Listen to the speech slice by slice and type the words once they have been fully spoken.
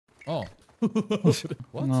Oh.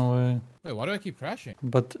 What? No way. Wait, why do I keep crashing?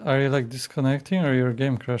 But are you like disconnecting or your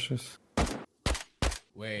game crashes?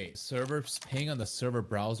 Wait, server ping on the server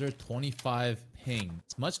browser, 25 ping.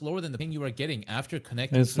 It's much lower than the ping you are getting after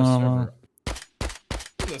connecting It's to the normal. server.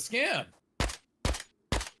 It's a scam.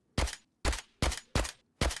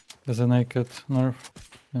 There's a naked nerf.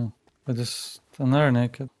 Yeah. But there's another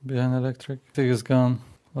naked behind electric. I think it's gone.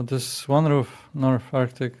 Oh, this one roof, north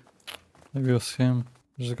Arctic. Maybe you'll see him.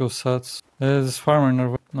 Just go sats. There's farmer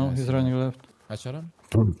north. No, Yeah, he's running left. I shot him.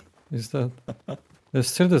 He's dead. There's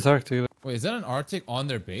still this Arctic. Wait, is that an Arctic on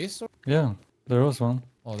their base? Or? Yeah, there was one.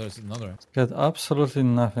 Oh, there's another. Got absolutely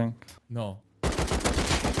nothing. No.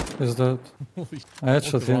 Is that? Holy I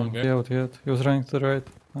headshot him. He was running to the right.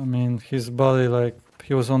 I mean, his body, like,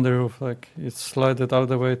 he was on the roof, like, it slided all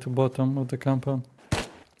the way to bottom of the compound.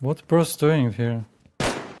 What bro's doing here?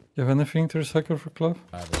 You have anything to recycle for Clove?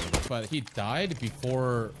 But he died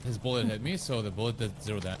before his bullet hit me, so the bullet did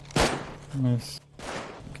 0 damage. Nice.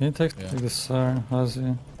 Can you take this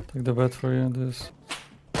Hazi? Take the bet for you, this.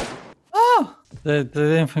 Ah! They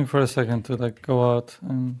didn't think for a second to like go out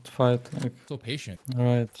and fight. Like, so patient.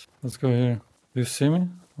 Alright, let's go here. Do you see me?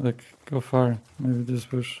 Like, go far. Maybe this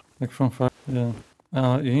bush. Like from far. Yeah.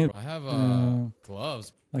 You need... I have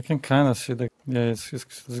gloves. I can kind of see the... Yeah,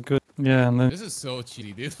 it's good. Yeah, and then... This is so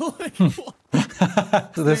cheaty, dude.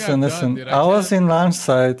 Listen. I was in launch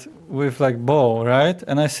site with like bow, right?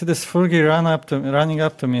 And I see this Fulgi running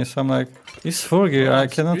up to me. So I'm like, it's Fulgi. Bro, I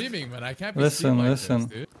cannot... Screaming, man. I can't be listen. This,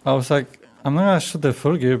 dude. I was like, I'm not gonna shoot the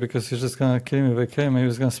full gear because he's just gonna kill me with K. Maybe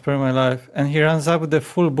he's gonna spare my life. And he runs up with the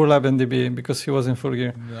full burlap NDB because he was in full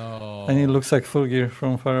gear. No. And he looks like full gear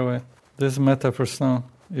from far away. This is meta for snow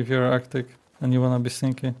if you're Arctic and you wanna be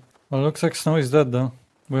sneaky. Well, looks like snow is dead though.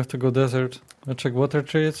 We have to go desert. I'll check water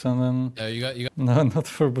treats and then... Yeah, you got... No, not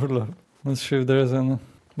for burlap. Let's see if there is any.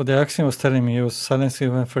 But the Axiom was telling me he was silencing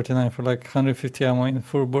even 39 for like 150 ammo in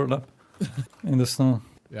full burlap in the snow.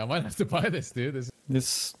 Yeah, I might have to buy this, dude.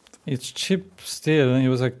 It's cheap still. It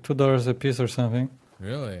was like $2 a piece or something.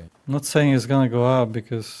 Really? I'm not saying it's gonna go up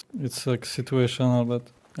because it's like situational, but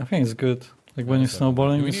I think it's good. Like when you're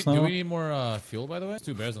snowballing with snow. Do we need more fuel, by the way?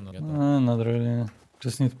 2 bears on the not really.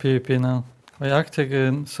 Just need PvP now. I Arctic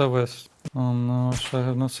in southwest. Oh no, I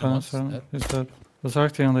have no silencer. He's dead. There's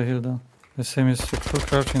Arctic on the hill though. The same is full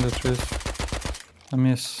crouching in the trees. I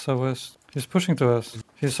miss southwest. He's pushing to us.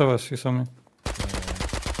 He saw us. He saw me.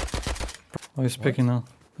 Oh, he's picking now.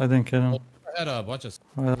 I didn't kill him. I had a bunch of...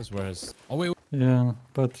 Oh, wait. Yeah,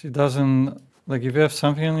 but it doesn't... Like, if you have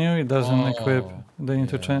something on you, it doesn't equip. They need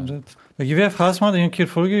to change it. Like, if you have hazmat and you kill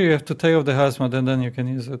full gear, you have to take off the hazmat and then you can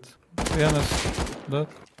use it. To be honest, that...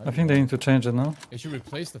 I think they need to change it now. They should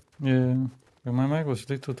replace the... Yeah. Like, my mic was a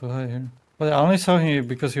little too high here. But I only saw him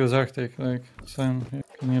because he was Arctic. Like, so,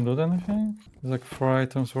 can you loot anything? There's like 4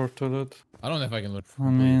 items worth to loot. I don't know if I can loot. I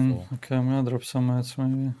mean, okay, I'm gonna drop some mats maybe.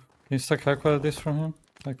 Can you stack aqua this from him?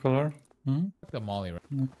 Aqualar? The molly, right?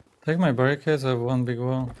 No. Take my barricades, I have one big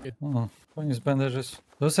wall. Oh, one is bandages.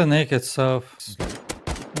 Those are naked south.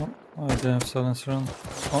 Okay. Oh, I didn't have silence run.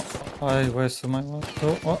 Oh, I wasted my wall.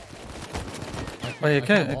 Oh. Wait, AK.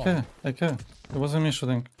 It wasn't me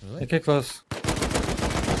shooting. Really? AK close.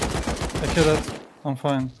 AK dead. I'm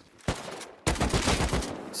fine.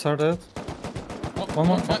 Sir dead. One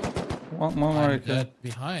more. One more AK.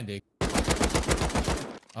 Behind it.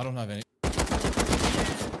 I don't have any.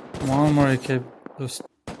 One more AK. Just...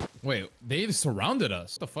 Wait, they surrounded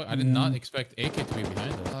us. What the fuck? I did not expect AK to be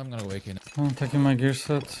behind us. I'm gonna wake in. I'm taking my gear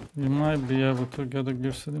set. You might be able to get a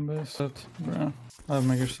gear set in base set. Bruh. I have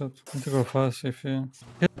my gear set. Need to go fast if you...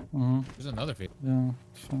 There's another feed. Yeah,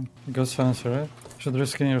 fine. You got silencer, right? Should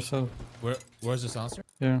risk it yourself. Where's the silencer?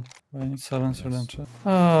 Here. I need silencer then chat.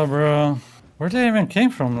 Ah, bro. Where they even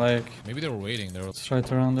came from, like? Maybe they were waiting. They were... It's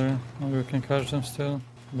right around there. Maybe we can catch them still.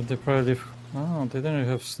 But they probably... Oh, they didn't really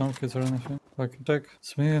have snow kits or anything. I can check.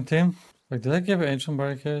 It's me and team. Like, did I give ancient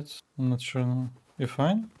barricades? I'm not sure now. You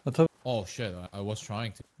fine? I thought... Oh shit, I was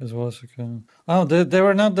trying to. It was okay. Oh, they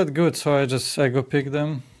were not that good, so I go pick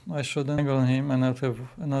them. I shot an angle on him and I'll have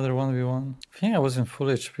another 1v1. I think I was in full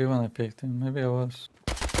HP when I picked him. Maybe I was.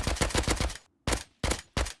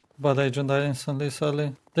 But I joined died instantly,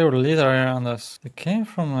 sadly. They were literally around us. They came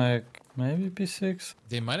from like, maybe P6?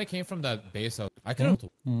 They might have came from that base out. I killed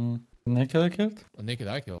Naked I killed? A naked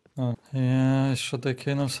I killed. Oh, yeah, I shot the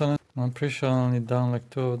Kano Silent. I'm pretty sure I only down like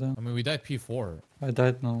 2 of them. I mean, we died P4. I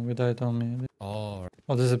died, no, we died on me. Oh.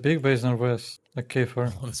 Oh, there's a big base northwest. Like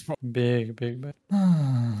K4. Oh, that's big base.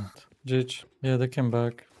 Jitch. Yeah, they came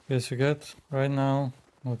back. Guess you get? Right now,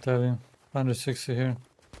 I'll tell you. 160 here.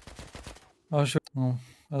 Oh, shoot. Oh,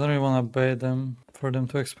 I don't really want to bait them for them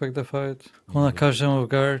to expect the fight. Wanna catch them off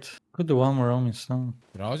guard. Could do one more on me, so.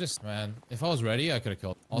 But I was just, man, if I was ready, I could have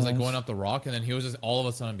killed. I was like going up the rock, and then he was just all of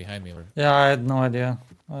a sudden behind me. Yeah, I had no idea.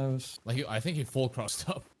 I was Like, I think he full crossed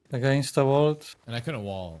up, like I insta-walled. and I couldn't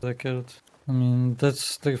wall. I killed. I mean,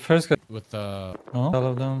 that's the first guy. With the, Oh, all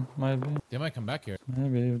of them might be. they might come back here.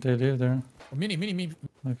 Maybe if they live there. Oh, mini.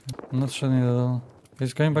 Okay. I'm not shooting it at all.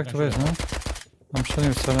 He's going back to base, no? I'm shooting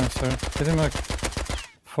with silencer. Hit him like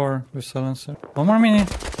 4 with silencer. One more mini.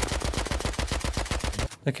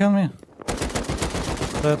 They killed me.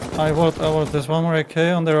 That I walled. There's one more AK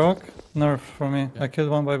on the rock. North for me. Yeah. I killed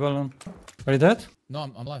one by balloon. Are you dead? No,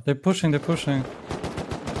 I'm alive. They're pushing.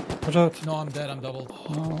 Watch out. No, I'm dead. I'm doubled.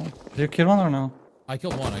 No. Did you kill one or no? I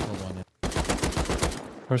killed one. Yeah.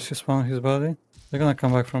 First he spawned his body. They're gonna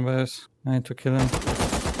come back from base. I need to kill him.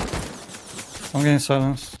 I'm getting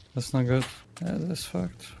silenced. That's not good. Yeah, that's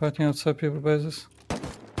fucked. Fighting outside people bases.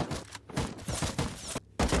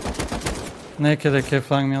 Naked, they kept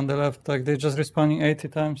flying me on the left. Like they just respawning 80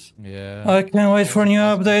 times. Yeah. I can't wait for new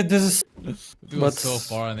update. This is. It was so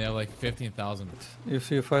far, and they have like 15,000.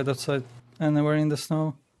 If you fight outside anywhere in the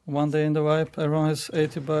snow, one day in the wipe, everyone has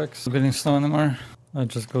 80 bucks. Building snow anymore. I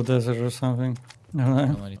just go desert or something.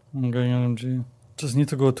 I'm going LMG. Just need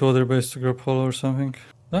to go to other base to grab polo or something.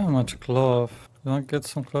 Don't have much cloth. Can I get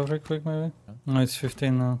some cloth real quick maybe? Yeah. No, it's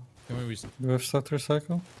 15 now. Can we reset? Do we have stuff to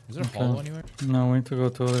recycle? Is there a hollow anywhere? No, we need to go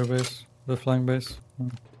to other base. The flying base.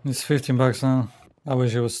 It's 15 bucks now. I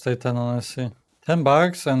wish it would stay 10 on SC. 10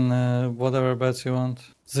 bucks and whatever bets you want.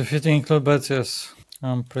 Does the 15 include bets? Yes.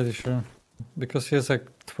 I'm pretty sure. Because he has like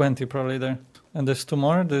 20 probably there. And there's 2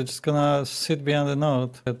 more, they're just gonna sit behind the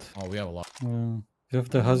node. Oh, we have a lot. You have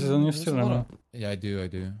the hazes on you still or no? Yeah, I do.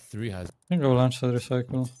 3 has. You can go launch that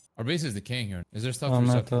recycle. Our base is the king here. Is there stuff Oh, to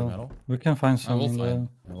reset for metal. metal? We can find I some will in there. find.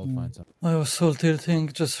 I will find some. I was so tilting,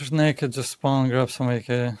 just naked, just spawn, grab some AK,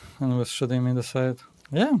 and was shooting me in the side.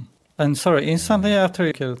 Yeah. And sorry, instantly after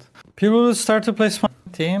you killed. People will start to play smart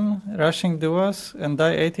team, rushing duos, and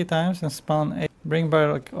die 80 times and spawn 8. Bring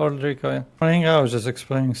back like old recoil. I was just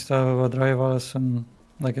explaining stuff about rivals and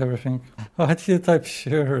like everything. Why did you type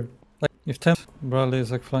sure? Like if 10 Bradley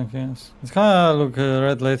is like flanking us. It's gonna look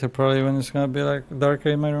red later probably when it's gonna be like darker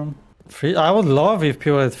in my room. I would love if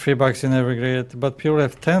people had 3 bucks in every grid, but people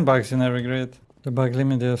have 10 bucks in every grid. The bug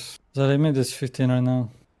limit is. The limit is 15 right now.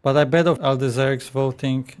 But I bet of all the Zergs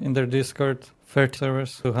voting in their Discord 30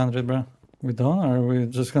 servers, 200 bro. We don't, or are we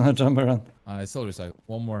just gonna jump around? I still recycle.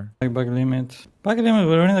 One more. Like bug limit. Bug limit,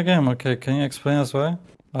 we're winning the game. Okay, can you explain us why?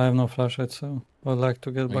 I have no flashlight, so I would like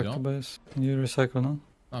to get back to base. You recycle, no?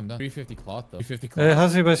 No, I'm done. 350 cloth though. 350 cloth.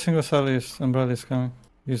 Hazi by single Salis and Bradley's coming.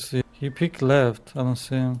 You see, he picked left. I don't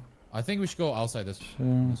see him. I think we should go outside this.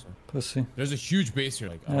 Sure. Pussy. There's a huge base here.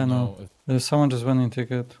 Like, I Yeah, don't no. know if... There's someone just winning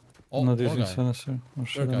ticket. Oh, Not more using guy. silencer. Or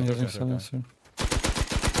should Third I'm guy, using third guy. silencer.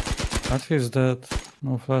 I think he's dead.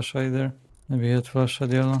 No flash either. Maybe he had flash at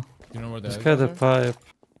yellow. You know where the This other guy the guys are? pipe.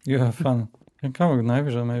 You have fun. Can come with night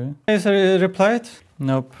vision maybe. Is he replied?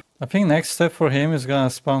 Nope. I think next step for him is gonna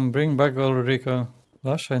spam bring back all Rico.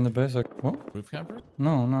 Flash in the base. Like, what? Roof camper?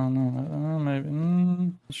 No.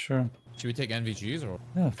 Maybe. Sure. Should we take NVGs or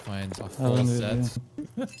Yeah. find a I full wouldn't set?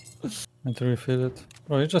 Need to refill it.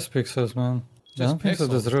 Bro, you just pixels, man. I Just don't think that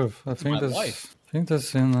there's pixels? roof. I This is think my that's. life. I think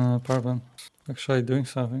that's in Parban. Actually doing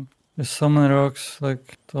something. There's so many rocks.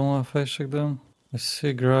 Like, don't want to face check them. I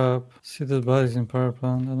see grab. See the bodies in power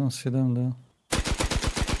plant. I don't see them though.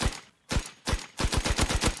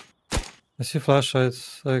 I see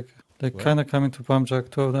flashlights. Like, they Where? kind of coming to pump jack.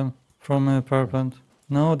 2 of them from power plant.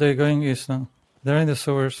 No, they're going east now. They're in the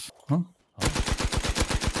sewers. Huh?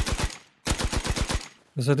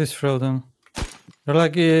 There's at least 3 of them. They're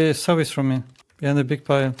like southeast from me. Behind the big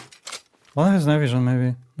pile. One has night vision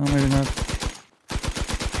maybe. No, maybe not.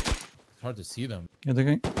 It's hard to see them. Yeah, they're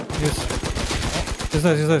going. Yes. He's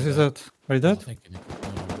dead. Are you dead? Oh, thank you.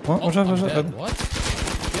 What? Watch out, I'm watch out. dead. What?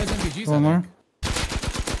 He has NVGs. One I more.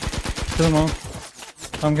 think. Kill them all.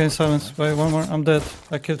 I'm getting silenced. Wait, one more. I'm dead.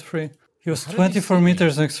 I killed 3. He was How did he 24 see me?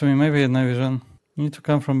 meters next to me. Maybe he had night vision. You need to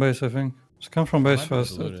come from base, I think. Just come from base Might be able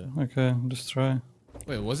first. to loot it. Okay, just try.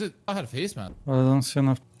 Wait, was it? I had a face man. Well, I don't see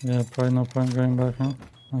enough. Yeah, probably no point going back, huh?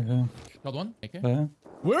 Okay. Killed one. Okay. Yeah.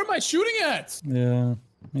 Where am I shooting at? Yeah.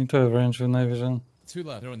 Need to have range with night vision. 2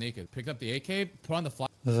 left. They were naked. Picked up the AK. Put on the fly.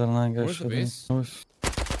 There's a line guy Where's the shooting. base?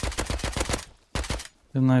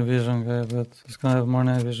 Good night vision guy, but he's gonna have more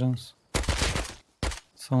night visions.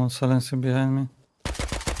 Someone silencing behind me.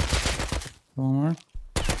 One more.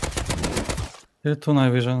 Here 2 night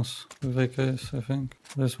visions with AKs, I think.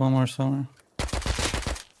 There's one more somewhere.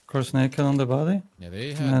 Of course, naked on the body. Yeah,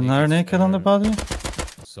 they had And are naked on the spare body.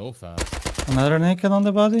 so fast. Another naked on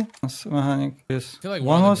the body? Mechanic. Yes. I feel like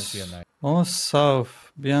One one was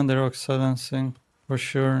south, behind the rock silencing, for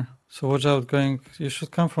sure. So watch out going. You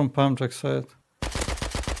should come from Palm Jack side.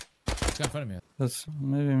 It's in front of me. That's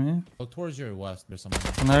maybe me. Go towards your west. There's someone.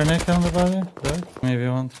 Another naked on the body? There? Maybe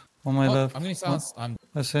one. On my left. I'm getting silenced.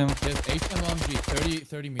 I see him. There's HMLMG,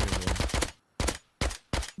 30 meters away.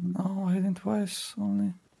 No, I didn't twice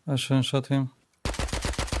only. I shouldn't shot him.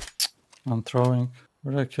 I'm throwing.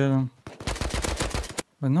 Where did I kill him?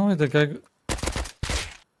 But no, the guy.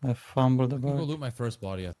 I fumbled the I'm gonna go ball. loot my first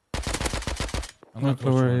body. I'm Not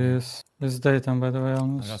gonna where he is. It's daytime, by the way, I got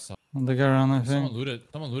almost. some. On the guy around, I think.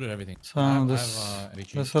 Someone looted everything.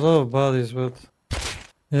 There's HE. a lot of bodies, but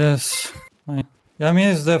yes. Yeah, I mean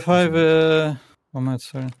it's the 5. Oh, my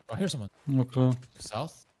sorry. Oh, here's someone. No clue.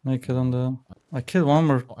 South. Naked on the. I killed one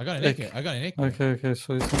more. Oh, I got an AK. I got an AK. Okay,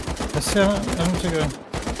 so it's. I see. I'm checking.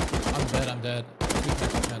 I'm dead.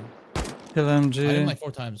 210. Kill I hit him MG. like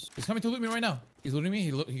 4 times. He's coming to loot me right now. He's looting me.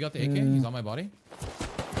 He got the AK. Yeah. He's on my body.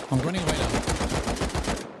 I'm running away now.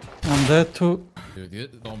 I'm dead too. Dude, there's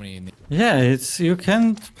so many. Yeah, it's you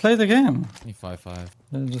can't play the game. 5-5.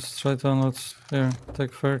 Yeah, just try to unload here.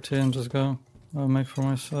 Take 30 and just go. I'll make for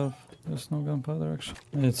myself. There's no gunpowder actually.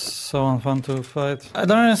 It's so unfun to fight. I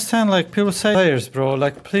don't understand, like people say players, bro.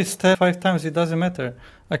 Like please stay 5 times, it doesn't matter.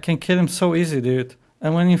 I can kill him so easy, dude.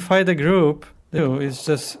 And when you fight a group, dude, it's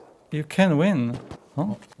just you can win.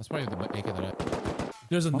 Oh, That's probably the AK that I.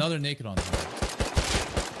 There's another naked on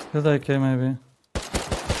top. kill the AK maybe.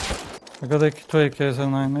 I got 2 AKs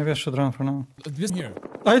and 9. Maybe I should run for now. This here.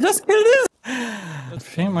 I just killed this! I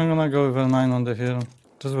think I'm gonna go with L9 on the hill.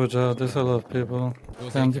 Just watch out, there's a lot of people.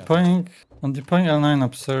 I'm deploying L9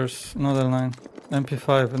 upstairs, not L9.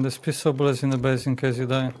 MP5 and there's pistol bullets in the base in case you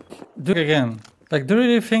die. Do it again. Like, do you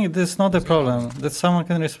really think this is not a problem? That someone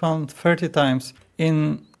can respawn 30 times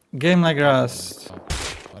in game like Rust?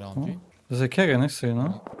 Oh, there's a keg next to you,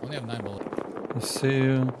 no? I only have 9 bullets. I see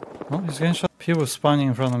you. Oh, he's getting shot. People spawning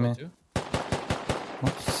in front of me.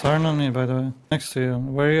 Oh, Sarn on me, by the way. Next to you.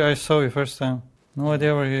 Where you, I saw you first time. No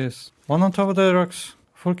idea where he is. One on top of the rocks.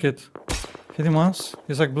 Full kit. Hit him once.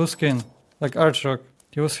 He's like blue skin. Like arch rock.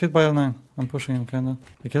 He was hit by L9. I'm pushing him kinda.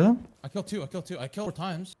 You kill him? I killed 2. I killed 4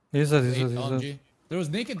 times. He's dead, he's dead. LMG. There was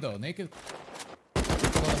naked though. Naked.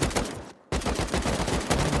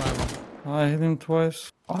 I hit him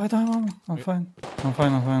twice. Oh, I died one. I'm fine.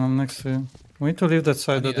 I'm next to you. We need to leave that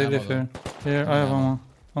side that they live here. Here, I have ammo.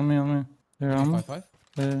 On me. Here, ammo. 5-5?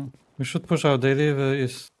 Yeah. We should push out. They live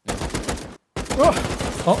east.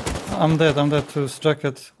 Oh, I'm dead to his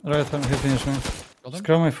jacket. Right hand, he finished me.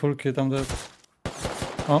 Screw my full kit, I'm dead.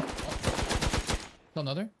 Oh.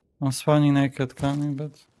 Another? I'm spawning naked coming,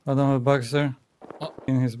 but I don't have bugs there. Oh.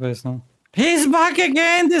 In his base now. He's back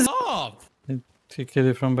again! This Stop! He killed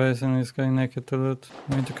it from base and he's going naked to loot.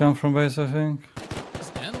 We need to come from base, I think.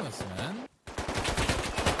 It's endless, man.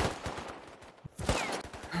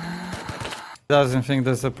 Doesn't think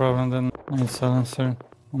that's the problem, then I need silencer.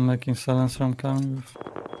 I'm making silencer, I'm coming with.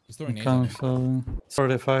 He's throwing nades Coming at me. slowly. For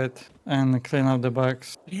the fight and clean up the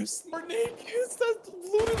bugs. You smart naked. That's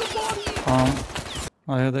looting the body.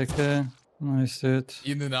 I had AK. Nice dude.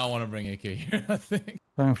 You do not want to bring AK here, I think.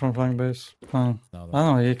 Coming from flank base. Fine. No, I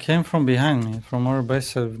don't know, he came from behind me, from our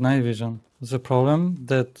base of night vision. There's a problem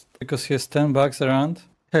that because he has 10 bugs around.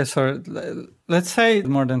 Okay, sorry, let's say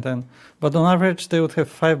more than 10. But on average, they would have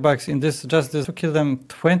 5 bugs in this, just this, to kill them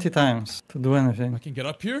 20 times to do anything. I can get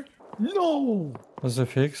up here? No! What's the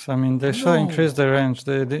fix? I mean, they should increase the range.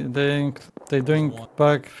 They doing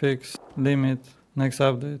bug fix limit next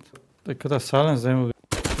update. They could have silenced them with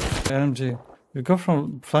LMG. You go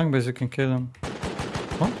from flank base, you can kill him.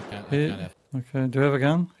 Oh, I can't have. okay, do you have a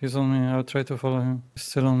gun? He's on me. I'll try to follow him. He's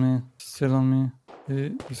still on me. Still on me.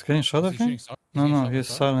 He's getting shot, I think? No, he's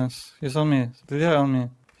silenced. He's on me. Yeah, on me.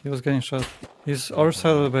 He was getting shot. He's our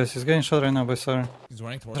side of the base. He's getting shot right now by Sarah. He's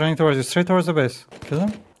running towards you, straight towards the base. Kill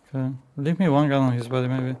him? Okay. Leave me one gun on his body,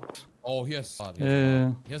 maybe. Oh, he has.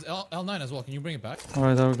 Yeah. He has L9 as well. Can you bring it back?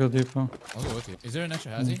 Alright, I'll go deeper. I'll go with you. Is there an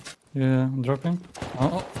extra Hazzy? Yeah, I'm dropping.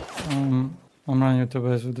 Oh. I'm running to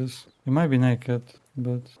base with this. He might be naked,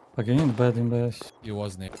 but again, in bed in base. He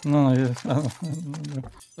was naked. No, yeah.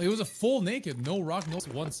 Like, it was a full naked, no rock, no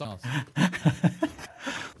one sauce.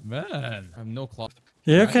 Man, I have no cloth.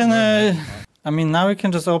 You can, I mean, now we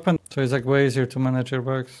can just open, so it's like way easier to manage your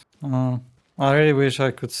bugs. I really wish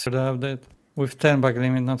I could see the update with 10 bug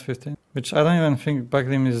limit, not 15. Which I don't even think bug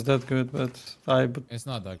limit is that good, but It's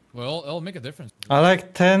not that. Well, it'll make a difference. I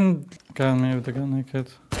like 10. Gun me with the gun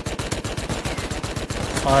naked.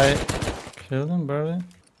 I killed him barely.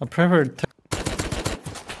 I prefer 10.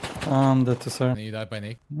 That is sir. And then you die by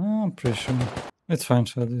Nick. No, I'm pretty sure. It's fine,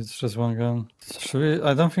 Chad. It's just one gun. Should we?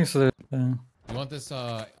 I don't think so. You want this,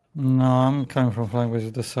 No, I'm coming from flank base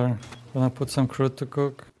with the sir. Gonna put some crude to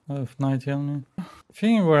cook. I have 90 on me. I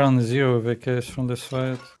think we're on 0 VKs from this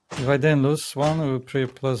fight. If I didn't lose one, we would pre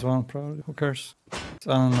 +1 probably. Who cares? I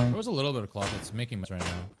don't know. there was a little bit of clock. It's making much right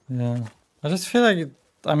now. Yeah. I just feel like,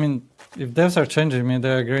 I mean, if devs are changing me,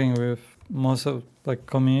 they're agreeing with most of like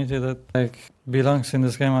community that like belongs in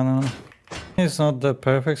this game. I don't know. It's not the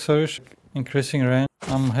perfect solution. Increasing range.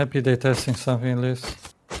 I'm happy they're testing something at least.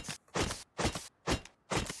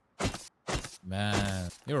 Man,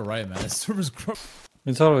 you were right, man. This server's growing.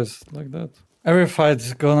 It's always like that. Every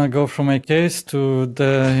fight's gonna go from AKs to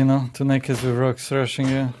the, you know, to nakeds with rocks rushing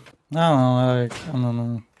you. I don't know, like, I don't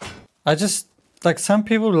know. I just, like, some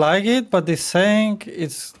people like it, but they're saying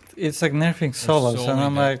it's like nerfing solos, So and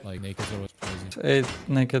I'm many like naked was crazy. 8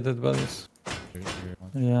 naked dead bodies.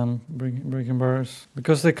 Yeah, I'm breaking bars.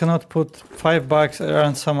 Because they cannot put $5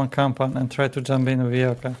 around someone compound and try to jump in with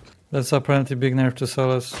Yoka. That's apparently big nerf to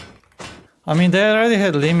solos. I mean, they already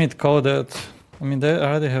had limit coded. I mean, they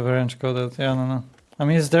already have a range coded. Yeah, I don't know. I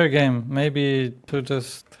mean, it's their game. Maybe to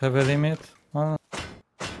just have a limit. I don't know.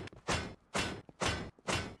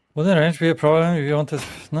 Wouldn't range be a problem if you wanted?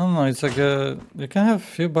 No, it's like a... You can have a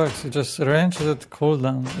few bugs. It's just range that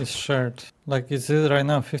cooldown is shared. Like it's right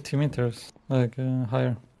now, 50 meters. Like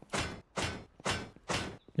higher.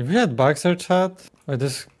 If you had bugs there, chat, like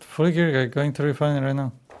this fully gear guy going to refine right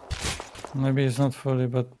now. Maybe it's not fully,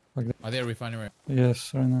 but... Like that. Are they a refinery?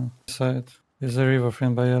 Yes, right now. Side. Is a river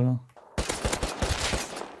friend by yellow.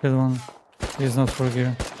 Kill one. He's not full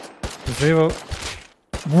gear. He's Revo.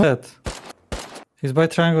 What? He's by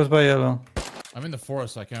triangles by yellow. I'm in the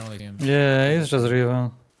forest, so I can't really see him. Yeah, he's just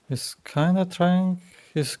Revo. He's kinda trying.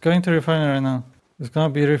 He's going to refinery right now. He's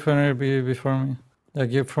gonna be refinery before me.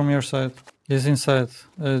 Like you from your side. He's inside.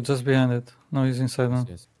 Just behind it. No, he's inside now.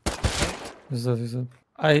 Yes. He's dead.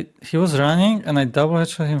 He was running and I double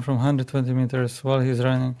headshot him from 120 meters while he's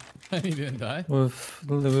running. And he didn't die? With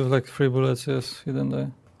like 3 bullets, yes, he didn't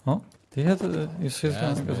die. Oh, he had you see his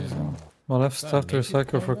gun because he's gone. Well, I've stuff to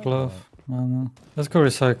recycle for cloth. No. Let's go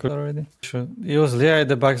recycle already. It was Leah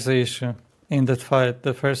the bugs the issue in that fight,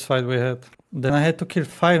 the first fight we had. Then I had to kill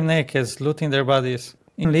 5 nakeds, looting their bodies,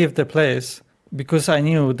 and leave the place because I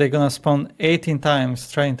knew they're gonna spawn 18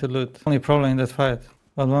 times trying to loot. Only problem in that fight.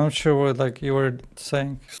 But I'm not sure what like you were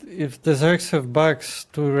saying. If the Zergs have bugs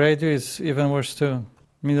to raid you, it's even worse too.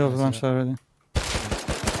 Middle of launch already.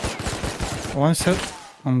 One shot,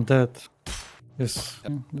 I'm dead. Yes,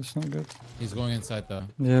 that's not good. He's going inside the...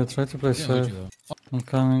 Yeah, try to play safe. I'm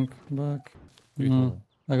coming back.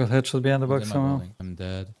 I got headshot behind the box somehow. Building. I'm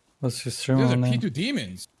dead. What's his stream These are on there? P2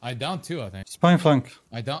 demons. I down 2, I think. Spine flank.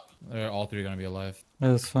 I down... They're all 3 gonna be alive.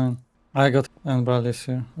 Yeah, that's fine. I got and Bradley's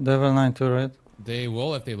here. Level 9 too, right? They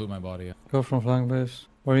will if they loot my body. Go from flank base.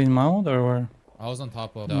 Were you in Mahmoud or where? I was on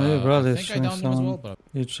top of... Yeah, I Bradley's think I downed him as well, but...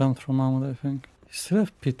 He jumped from Mahmoud, I think. He still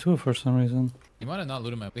have P2 for some reason. He might have not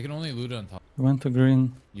looted my... They can only loot it on top. He went to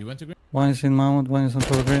green. You went to green? One is in Mahmoud, one is on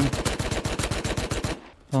top of green.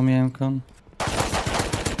 Tommy MCon.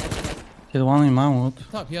 Kill one in Mahmoud.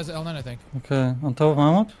 Top, he has an L9, I think. Okay, on top of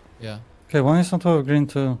Mahmoud? Yeah. Okay, one is on top of green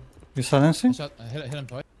too. You silencing? I hit him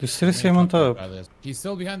twice. Do you still see him on top? He's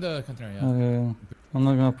still behind the container, yeah. Okay. I'm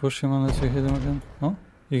not gonna push him unless you hit him again. Oh?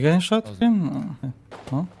 You getting shot?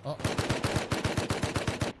 Oh? Oh.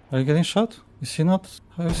 Are you getting shot? Is he not?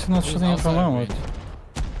 How is he not shooting him from Mahmoud?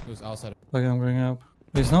 He was outside. Okay, I'm bringing up.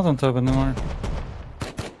 He's not on top anymore.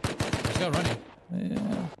 He's got running.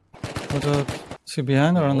 Yeah. What up? Is he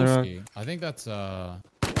behind or on the rock? I think that's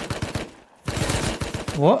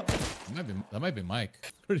What? That might be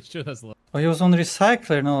Mike. Pretty sure that's low. Oh, he was on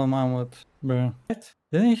recycler, no Mahmoud. Bro.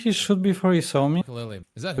 Didn't he shoot before he saw me? Lily.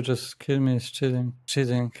 Is that He just killed me, he's cheating.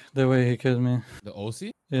 Cheating, the way he killed me. the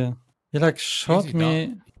OC? Yeah. He like shot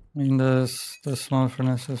me in the small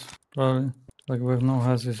furnaces, probably. Like with no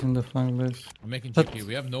hazards in the flank base. I'm making GP.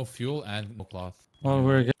 We have no fuel and no cloth. Well,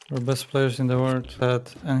 we're best players in the world.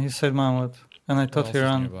 And he said Mahmoud. And I thought he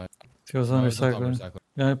ran. He was on recycler.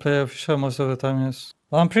 Yeah, I play official most of the time, yes.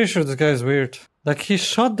 Well, I'm pretty sure this guy is weird. Like, he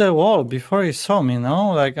shot the wall before he saw me, no?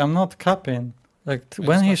 Like, I'm not capping. Like,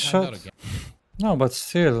 when he shot... No, but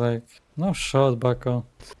still, like, no shot, bucko.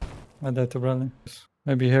 I died to Bradley.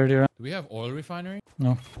 Maybe he heard you. Do we have oil refinery?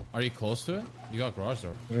 No. Are you close to it? You got garage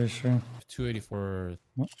door. Very sure. 284.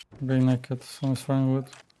 What? Very naked. Someone's firing wood.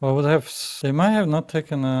 Well, would have... They might have not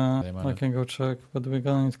taken a... I can go check, but we're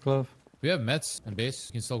gonna need glove. We have meds and base.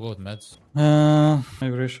 You can still go with meds.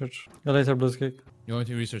 Maybe research. Yeah, later, Blitzkrieg. You want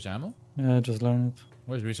me to research ammo? Yeah, I just learned it.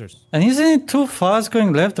 Where's research? And isn't it too fast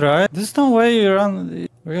going left, right? There's no way you run.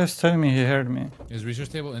 You guys telling me he heard me. Is research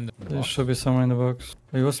table in the There box? should be somewhere in the box.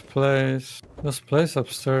 It was placed. It was placed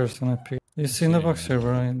upstairs and I picked. It's in the box here,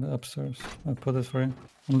 bro. In the upstairs. I put it for you.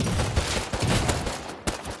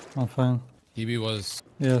 I'm fine. DB was...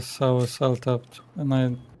 Yes, I was alt-tapped.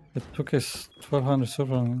 And it took his 1200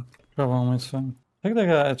 super on me. Probably it's fine. Check the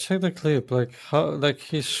guy, check the clip, like how, like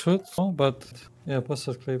he shoots, but yeah, post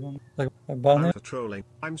that clip on. Like a bunny. For trolling.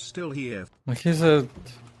 I'm still here. Like he's a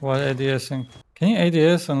while ADSing. Can you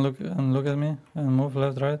ADS and look at me and move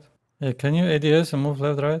left right? Yeah, can you ADS and move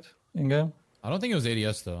left right in game? I don't think it was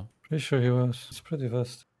ADS though. Pretty sure he was. It's pretty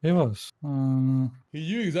fast. He was. He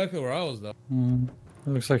knew exactly where I was though. It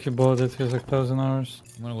looks like he bought it. He has like 1,000 hours.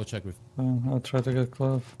 I'm gonna go check with... I'll try to get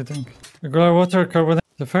close. I think. Regular water carbonate.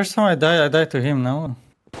 The first time I died to him. No.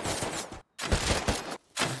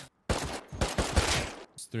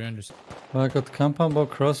 It's 300. Well, I got compound bow,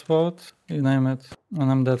 crossbow, you name it.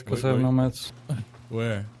 And I'm dead because I have no meds.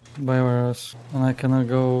 Where? By warehouse. And I cannot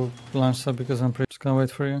go lunch up because I'm just gonna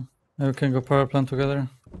wait for you. Maybe we can go power plant together.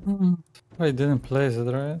 Oh, he didn't place it,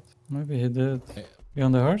 right? Maybe he did. Hey. You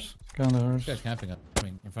on the horse? Go on the horse. This guy's camping up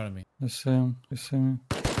in front of me. I see him. You see me.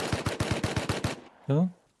 Kill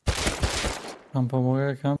him? Compound bow,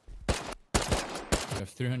 I camp. I have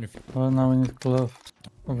 300 feet. Well, now we need glove.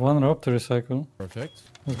 One rope to recycle. Perfect.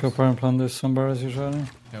 Let's go power plant this somewhere as usual.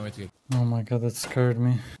 Can't wait to get... Oh my god, that scared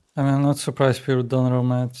me. I mean, I'm not surprised people don't roll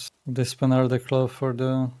mats. They spend all the cloth for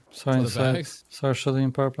the For the inside. bags? Start shooting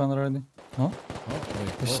in power plant already. Oh, Oh, wait.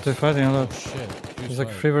 they're Close. still fighting a Oh lot. shit. It's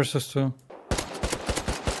like 3 versus 2.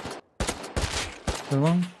 Good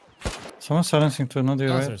one. Someone's silencing too, not you,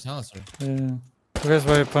 Silencer, right? silencer. Yeah. Two guys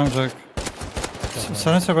by pump jack.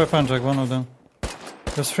 Silencer by pump jack, one of them.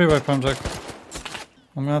 There's 3 by pump jack.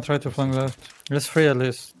 I'm gonna try to flank left. There's 3 at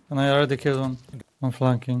least. And I already killed one. I'm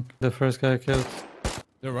flanking. The first guy I killed.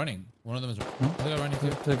 They're running. One of them is... Huh? They're running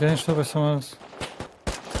too. They're getting shot by someone else.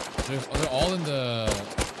 They're all in the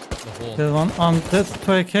hole. There's one on that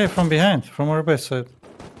 2AK from behind, from our base side.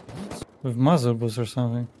 What? With muzzle boost or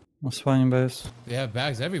something. I'm spawning base. They have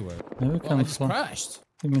bags everywhere. Maybe we Oh, I can just flank. crashed.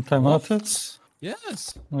 Give me time out it.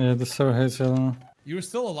 Yes. Oh yeah, the server hates it, I don't know. You were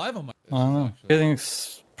still alive on my... I don't know. Getting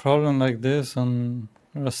problem like this on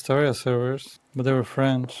Astoria servers, but they were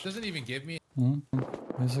French. Doesn't even give me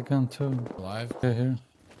There's a gun too. alive. Okay, here.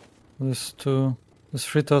 There's 2. There's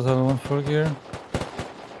 3 total, 1 full gear.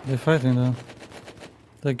 They're fighting though.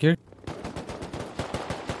 The gear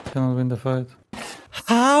cannot win the fight.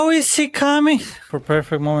 How is he coming? For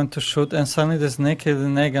perfect moment to shoot and suddenly there's naked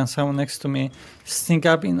egg and someone next to me sneak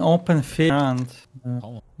up in open field.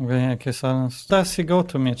 Oh, Okay, okay, silence. Does he go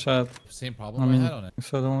to me, Chad? same problem I I mean, had on it.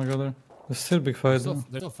 so I don't wanna go there. There's still big fight though.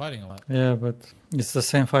 They're still fighting a lot. Yeah, but it's the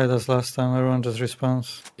same fight as last time. Everyone just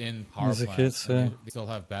respawns. In power As a plants, kid, and yeah. They still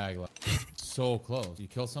have bag left. So close. You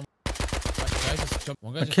kill someone.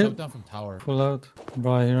 One guy just killed- jumped down from tower. Full out.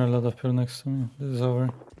 Bro, I hear a lot of people next to me. This is over.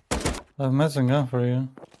 I have meds and gun for you.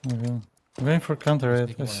 Okay. I'm going for counter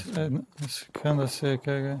raid. I kinda see a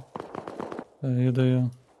guy. You do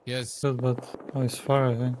you. Yes. Good, but oh, it's far,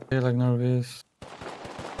 I think. They like Norvis.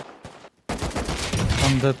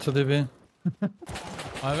 I'm dead to DB.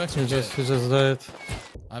 I've actually He just died.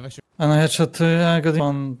 I've actually... And I headshot I got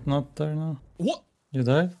one not there now. What? You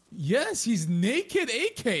died? Yes, he's naked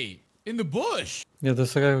AK in the bush. Yeah,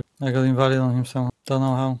 there's a guy. I got invalid on him somehow. Don't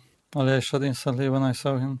know how. Only I shot instantly when I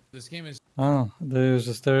saw him. This game is... I don't know. They was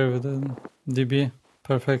just there with the DB.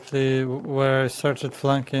 Perfectly where I started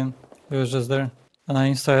flanking. He was just there. And I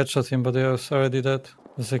insta headshot him, but he was already dead.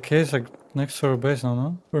 There's a case like next to our base now,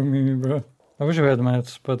 no? For me, bro. I wish we had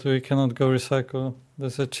mats, but we cannot go recycle.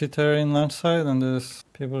 There's a cheater in lunch side and there's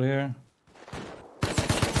people here.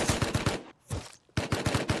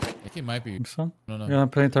 AK might be... Think so? No, You no. gonna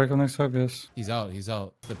play Tarkov next up? Yes. He's out. He's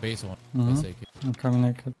out. The base one. Mhm. That's AK. I'm coming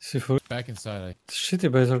naked. Seafood. Back inside. It's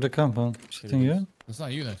shitty base or the compound. Shitting you? It's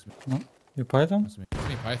not you next to me. You Python? It's me. It's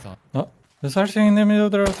me, Python. There's arching in the middle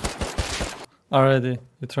of the road. Already.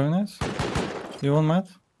 You throwing it? You want mat?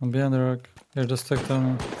 I'm behind the rock. Here, just take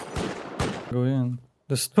on me. Go in.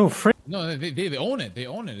 There's 2 free. No, they own it. They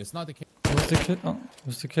own it. It's not the case. What's the kid? Oh,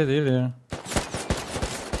 what's the kid earlier?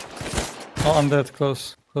 Oh, I'm dead.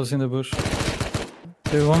 Close. Close in the bush.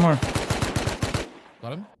 Okay, one more.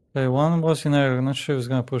 Got him? Okay, one was in air. I'm not sure if he's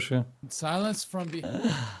gonna push you. Silence from the...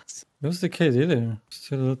 What's the kid earlier?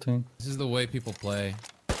 Still looting. This is the way people play.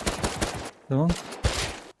 The one?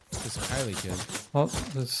 This Kylie kid. Oh,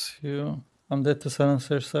 that's you. I'm dead to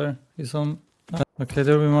silencer, sir. He's on. Okay,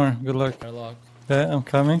 there'll be more. Good luck. Airlock. Okay, I'm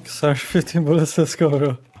coming. Sorry, 15 bullets. Let's go,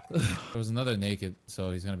 bro. There was another naked,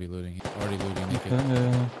 so he's gonna be looting. He's already looting naked. Okay,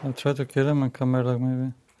 yeah. I'll try to kill him and come back, like,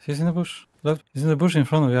 maybe. He's in the bush. Left. He's in the bush in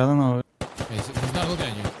front of you. I don't know. Hey, he's not looking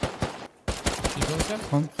at you. Can you kill this guy?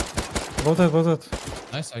 One. Both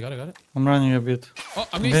that. Nice, I got it. I'm running a bit. Oh,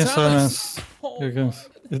 I'm Getting getting silenced. silence. Oh, Here comes.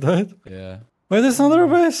 You died? yeah. Wait, there's another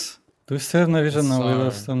base. Do we still have no vision now? We Sorry.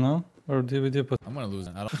 lost him now? Or did we do put? I'm gonna lose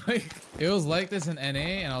it. I don't like. It was like this in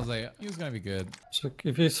NA, and I was like, he was gonna be good. Check.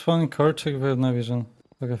 If he's spawning core, check if we have no vision.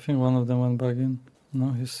 Like, I think one of them went back in.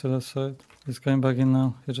 No, he's still outside. He's going back in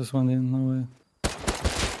now. He just went in. No way.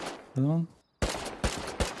 The one?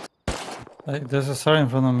 There's a star in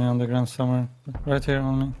front of me on the ground somewhere. Right here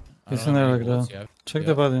on me. He's in there like that. Check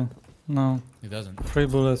the body. No. He doesn't. 3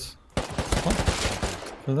 bullets. What?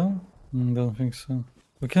 Kill them? Don't think so.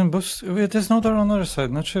 We can boost. Wait, there's no door on the other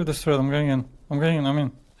side. Not sure if destroyed. I'm going in. I'm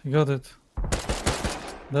in. He got it.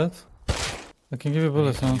 That? I can give you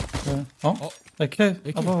bullets now. Yeah. Oh, okay.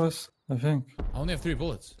 Above us, I think. I only have 3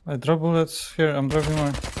 bullets. I drop bullets here. I'm dropping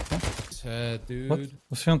more. Dude. What?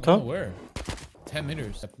 Was he on top? Where? 10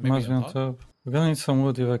 meters. Maybe Must be on top. We're gonna need some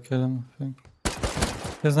wood if I kill him, I think.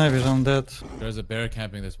 There's night vision, I'm dead. There's a bear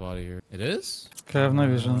camping this body here. It is? Okay, I have night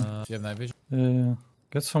vision. Do you have night vision? Yeah.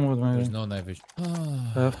 Get some wood maybe. There's no night vision.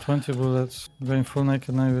 I have 20 bullets. I'm going full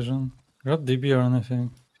naked night vision. Grab DB or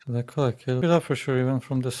anything. Should I call a kill? Kill up for sure, even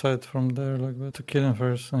from the side, from there, like that. To kill him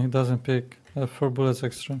first, and he doesn't pick. I have 4 bullets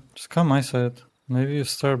extra. Just come my side. Maybe you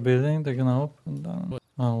start building, they're gonna open down. What?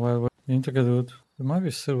 Oh, well, you need to get wood. There might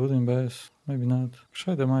be still wood in base. Maybe not.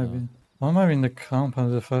 Actually, there might be. One might be in the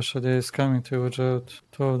compound. The flash idea is coming to watch out.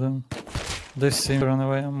 2 of them. They see me run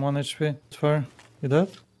away. I'm 1 HP. It's far. You dead?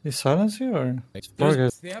 He silence you or?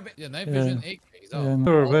 They have night vision 8. He's out. Yeah,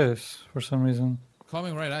 to our base for some reason.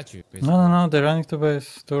 Coming right at you. Basically. No, they're running to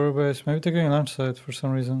base. To our base. Maybe they're going launch site for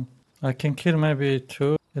some reason. I can kill maybe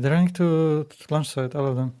 2. Yeah, they're running to launch site, all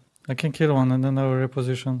of them. I can kill one and then I will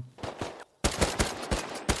reposition.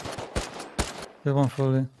 Kill one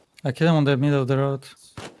fully. I kill him on the middle of the road.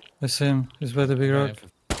 I see him. He's by the big rock.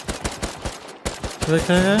 Kill the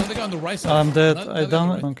guy? On the right side. I'm dead. I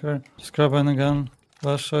down. I don't care. Just grab any gun.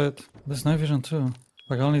 Last shot. There's night vision too.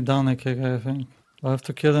 Like only down a guy, I think. I have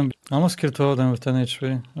to kill them. I almost killed 2 of them with 10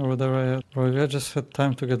 HP or whatever I had. Bro, if I just had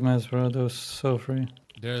time to get meds, bro, that was so free.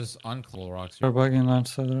 There's unclol rocks They're here. bagging launch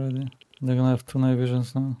side already. They're gonna have 2 night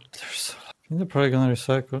visions now. They're so lucky. I think they're probably gonna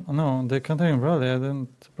recycle. Oh, no, they can't even rally.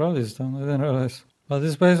 Rally's done. I didn't realize. But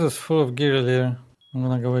this base was full of gear earlier. I'm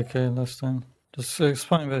gonna go AK last time. Just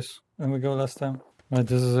spawn base. And we go last time. Right,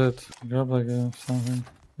 this is it. Grab like something.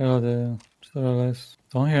 Oh, the just realized.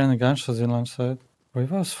 Don't hear any gunshots in launch side. But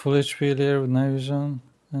if I was full HP earlier with night vision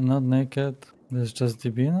and not naked, there's just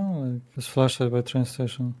DB now? Like, just flashlight by train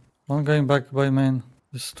station. One going back by main.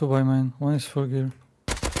 There's 2 by main. One is full gear.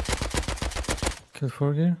 Kill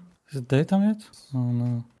 4 gear? Is it daytime yet? Oh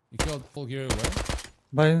no. You killed full gear where?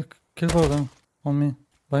 By kill both of them. On me.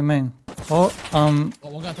 By main. Oh, one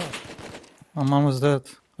guy on top. I'm almost dead.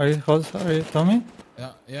 Are you Tommy?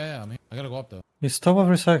 Yeah, I mean, I gotta go up though. He's top of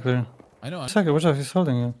recycler. I know. Recycler, watch out, he's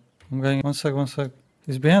holding you. I'm going, one sec.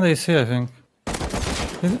 He's behind AC, I think.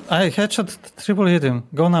 I headshot, triple hit him.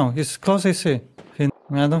 Go now, he's close AC. I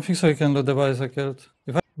mean, I don't think so he can do the device I killed.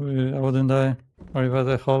 If I wouldn't die. Or if I had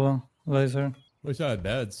a hollow laser. Wish I had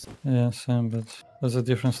beds. Yeah, same, but that's a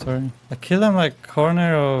different story. I killed him like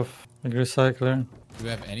corner of like recycler. Do we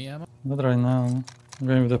have any ammo? Not right now. I'm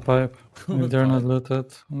going with the pipe. If they're not looted.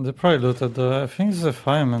 They're probably looted though. I think it's a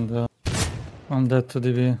fireman though. I'm dead to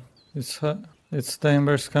DB. It's the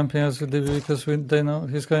Embers camping us with DB because they know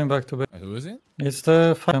he's going back to base. Who is it? It's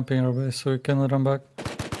the camping our base, so we can run back.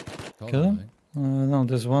 Kill him? Probably. No,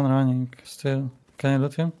 there's one running still. Can you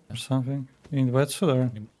loot him or something? In wetsuit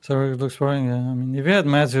or? So it looks boring, yeah. I mean, if you had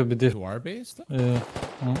mats, it would be different. To our base though? Yeah.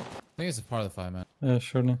 I think it's a part of the 5 man. Yeah,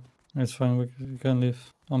 surely. It's fine, we can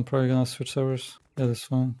leave. I'm probably gonna switch servers. Yeah, that's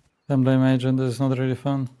fine. Then blame agent, this is not really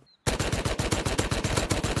fun.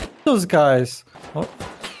 Those guys! Oh.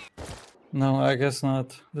 No, I guess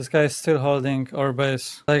not. This guy is still holding our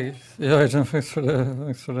base. Like, yo, agent, thanks for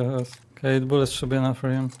the house. Okay, 8 bullets should be enough for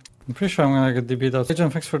him. I'm pretty sure I'm gonna get DB'd out.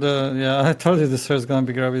 Agent, thanks for the... Yeah, I told you this is gonna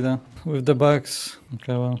be grabby then. With the bugs.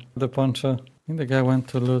 Okay, well, the poncho. I think the guy went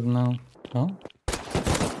to loot now. Oh?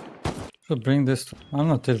 Should bring this to... I'm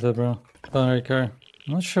not tilted, bro. Don't really care.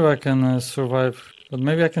 I'm not sure I can survive. But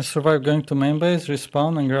maybe I can survive going to main base,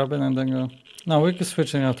 respawn and grab it and then go. No, we can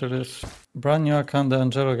switch in after this. Brand new account, the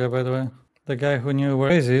Angelo guy, by the way. The guy who knew where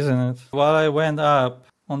crazy, isn't it? While I went up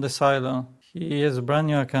on the silo, he has a brand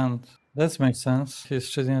new account. That makes sense. He's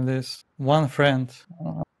cheating this. One friend.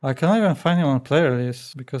 I cannot even find him on player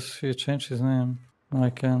list because he changed his name. No, I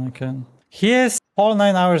can. He is all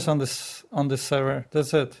 9 hours on this server.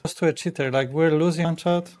 That's it. Just to a cheater. Like we're losing one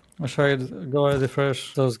shot. I try to go and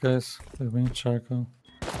refresh those guys. We need charcoal.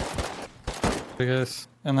 I guess.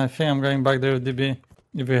 And I think I'm going back there with DB.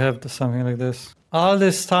 If we have something like this. All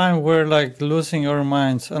this time we're like losing our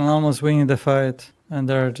minds and almost winning the fight. And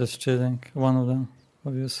they're just cheating. One of them,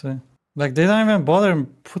 obviously. Like they don't even bother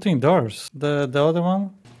putting doors. The other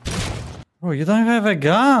one. Oh, you don't even have a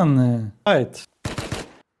gun. Right.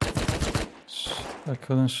 I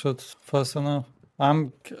couldn't shoot fast enough.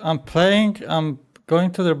 I'm playing. I'm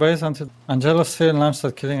going to their base until Angelo's still in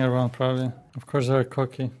Lampstead killing everyone probably. Of course they're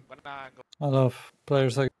cocky. I love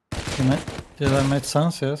players like did I make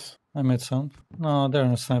sounds? Yes. I made sound. No, they're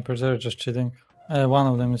not snipers, they're just cheating. One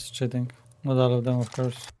of them is cheating. Not all of them of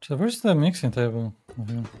course. So where's the mixing table?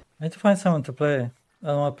 Okay. I need to find someone to play. I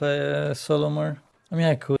don't want to play solo more. I mean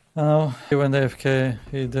I could. I know he went AFK,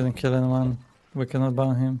 he didn't kill anyone. We cannot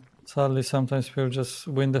ban him. Sadly, sometimes people just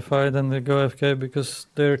win the fight and they go AFK because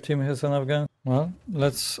their team has enough guns. Well,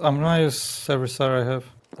 I'm gonna use every star I have.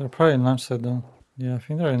 They're probably in launch set though. Yeah, I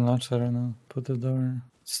think they're in launch set right now. Put the door.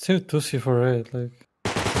 It's still 2C48, like.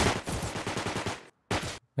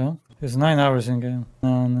 Yeah? It's 9 hours in game.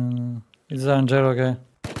 No. It's the Angelo guy.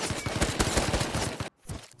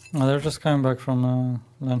 Oh, they're just coming back from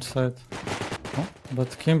launch site. Oh,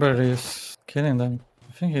 but Kimberly is killing them.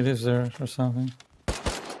 I think he lives there or something.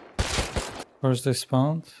 Of course they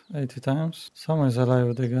spawned 80 times. Someone is alive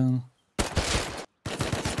with a gun.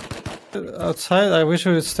 Outside I wish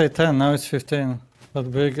we would stay 10, now it's 15. But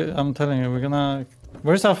I'm telling you, we're gonna...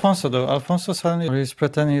 Where's Alfonso though? Alfonso suddenly he's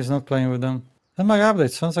pretending he's not playing with them. And my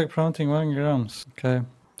update sounds like promoting 1 grams. Okay,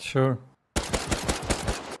 sure. Of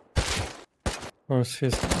course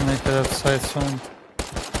he's naked outside soon.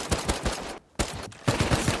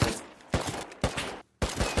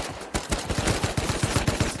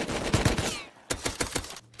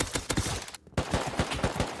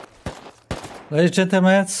 Ladies and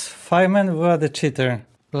gentlemen, 5 men were the cheater.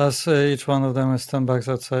 Plus each one of them is 10 bucks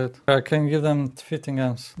outside. I can give them 15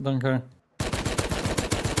 guns, don't care.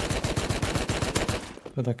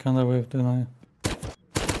 But I kinda wave deny.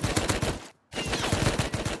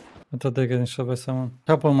 I thought they're getting shot by someone.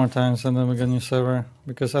 Couple more times and then we get new server.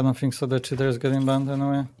 Because I don't think so the cheater is getting banned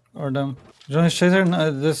anyway. Or them. Johnny cheater? No,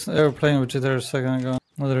 they were playing with cheater a second ago.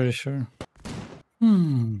 Not really sure.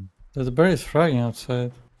 The bear is fragging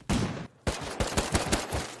outside.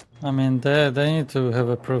 I mean, they need to have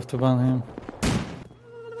a proof to ban him.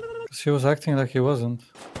 Because he was acting like he wasn't.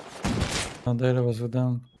 No, data was with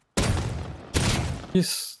them. He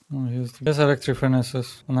has electric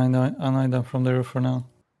furnaces, and I know them from the roof for now.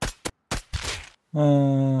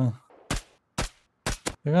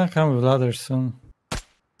 They're gonna come with ladders soon.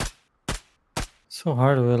 So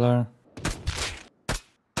hard we are.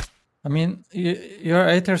 I mean, you're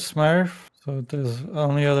Aether Smurf, so the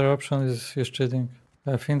only other option is he's cheating.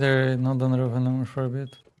 I think they're not on the roof anymore for a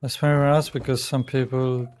bit. I swear on us because some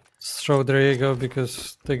people stroke their ego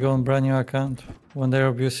because they go on brand new account when they're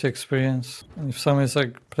abuse experience. And if someone's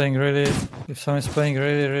like playing really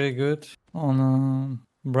good on a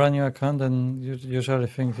brand new account, then you usually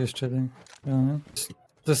think he's cheating. You know what I mean?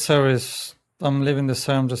 This server is, I'm leaving the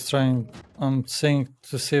server, I'm just trying, I'm seeing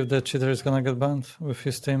to see if the cheater is gonna get banned with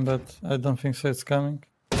his team, but I don't think so it's coming.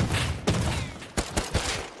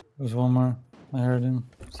 There's one more. I heard him.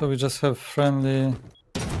 So we just have friendly.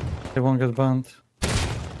 They won't get banned.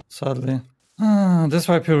 Sadly. That's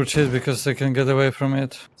why people cheat, because they can get away from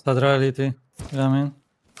it. Sad reality. You know what I mean?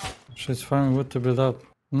 She's farming wood to build up.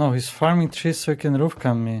 No, he's farming trees so he can roof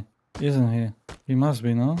cam me. Isn't he? He must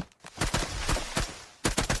be, no?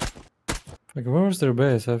 Like, where was their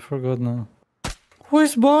base? I forgot now. Who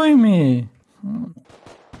is buying me?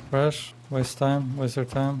 Fresh. Waste time. Waste their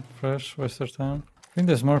time. Fresh. Waste their time. I think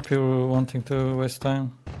there's more people wanting to waste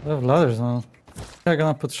time. They have ladders now. They're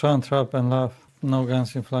gonna put shot and trap and laugh. No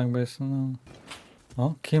guns in flying base. No.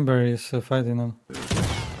 Oh, Kimberly is fighting them.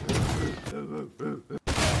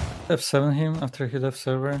 F7 him after he left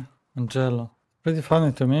server. Angelo. Pretty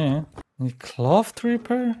funny to me, eh? Any cloth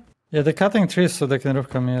reaper? Yeah, they're cutting trees so they can roof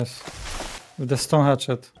come, yes. With the stone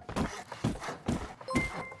hatchet.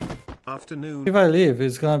 Afternoon. If I leave,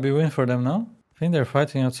 it's gonna be win for them, no? I think they're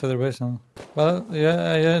fighting outside their base now. Well,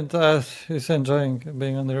 yeah, he's enjoying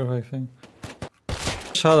being on the roof, I think.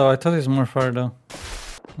 Shadow, I thought he's more far though.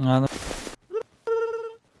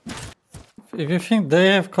 If you think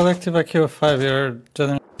they have collective IQ of 5, you're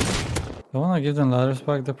generally... I wanna give them ladders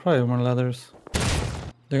back, they're probably more ladders.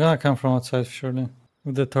 They're gonna come from outside, surely.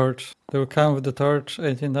 With the torch. They will come with the torch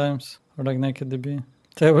 18 times. Or like naked DB.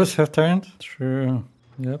 Tables have turned? True.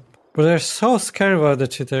 Yep. But they're so scared about the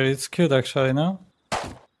cheater. It's cute actually, no?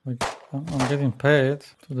 Like, I'm getting paid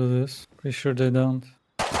to do this. Pretty sure they don't.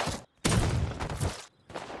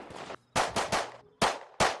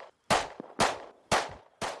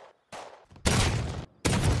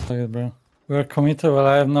 Look it, bro. We're committed, but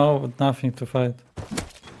I have nothing to fight.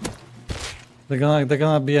 They're gonna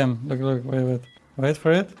BM. Look, wait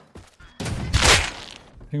for it. I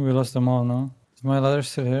think we lost them all, no? Is my ladder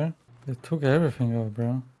still here? They took everything off,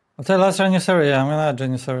 bro. I'll tell last new server, yeah, I'm gonna add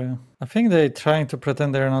new server. I think they're trying to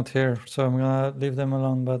pretend they're not here, so I'm gonna leave them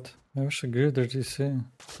alone, but I wish I grew their TC.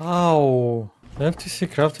 Ow! Do I have TC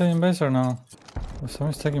crafted in base or no? Oh,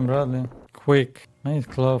 someone's taking Bradley. Quick. I need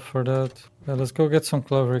clove for that. Yeah, let's go get some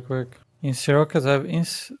clove real quick. INC rockets, I have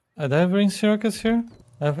INC... Do I have INC rockets here?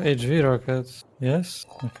 I have HV rockets. Yes?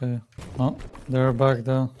 Okay. Oh, they're back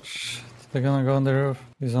though. Shit. They're gonna go on the roof.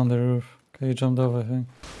 He's on the roof. Okay, he jumped off, I think.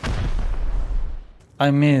 I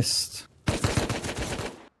missed.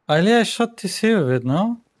 I shot TC with it,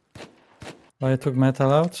 no? I took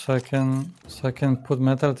metal out so I can put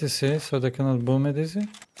metal TC so they cannot boom it easy?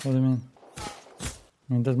 What do you mean?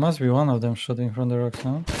 I mean that must be one of them shooting from the rocks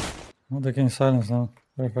now. Oh, they're getting silence now.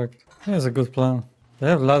 Perfect. That's a good plan. They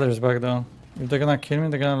have ladders back down. If they're gonna kill me,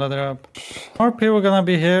 they're gonna ladder up. More people gonna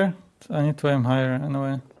be here. I need to aim higher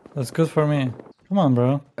anyway. That's good for me. Come on,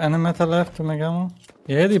 bro. Any metal left to make ammo?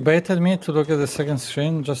 He already baited me to look at the second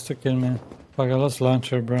screen just to kill me. Fuck, I lost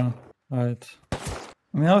launcher, bro. Right.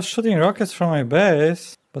 I mean, I was shooting rockets from my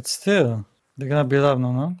base, but still. They're gonna build up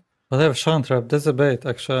now, no? But I have shot trap. That's a bait,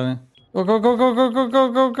 actually. Go, go, go, go, go, go,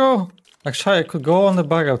 go, go, go! Actually, I could go on the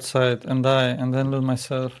bug outside and die and then lose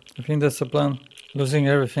myself. I think that's the plan. Losing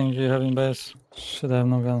everything you have in base. Shit, I have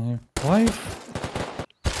no gun here. Why?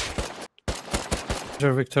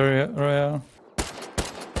 Victoria Royale.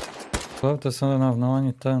 Well, that's not enough. No, I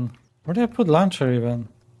need 10. Where did I put launcher even?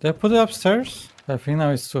 Did I put it upstairs? I think now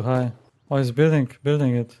it's too high. Oh, it's building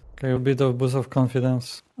it. Okay, a bit of boost of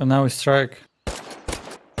confidence. And now we strike.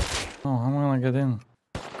 Oh, how am I gonna get in?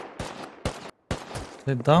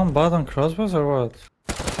 They down button crossbows or what?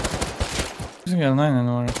 Using L9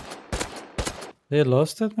 anymore. They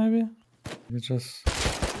lost it maybe? We just...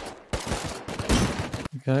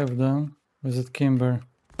 Okay, I've done. Was it Kimber?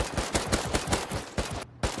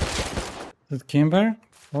 Is it Kimber?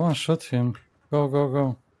 I wanna shoot him. Go, go,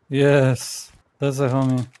 go. Yes! That's a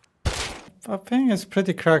homie. I think it's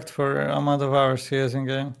pretty cracked for amount of hours he has in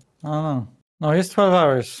game. I don't know. No, he's 12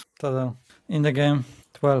 hours. Ta-da. In the game.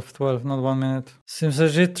 12, not 1 minute. Seems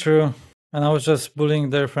legit true. And I was just bullying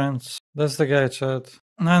their friends. That's the guy, chat.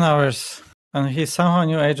 9 hours. And he somehow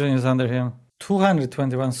knew hJune is under him.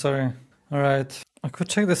 221, sorry. Alright. I could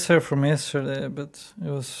check the server from yesterday, but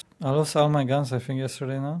it was... I lost all my guns, I think,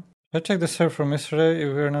 yesterday now. I checked the server from yesterday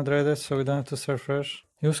if we're not raided, so we don't have to serve fresh.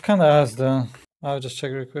 He was kinda ass though. I'll just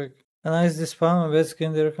check real quick. And I this spawn, my best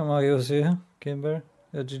skin, there come out, you see, Kimber.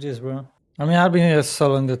 Yeah, GG's, bro. I mean, I'll be here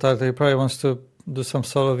solo in the title. He probably wants to do some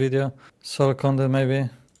solo video. Solo content, maybe.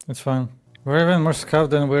 It's fine. We're even more scout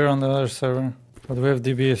than we're on the other server. But we have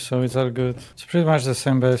DB, so it's all good. It's pretty much the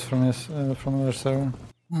same base from this, from the other server.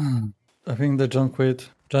 I think the John quit.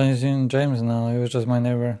 John is in James now, he was just my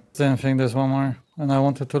neighbor. Then I think there's one more. And I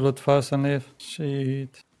wanted to loot fast and leave.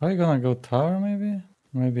 Shit. Are you gonna go tower maybe?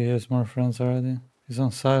 Maybe he has more friends already. He's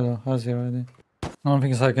on silo, has he already? I don't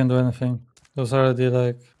think I can do anything. There's already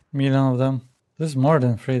like million of them. There's more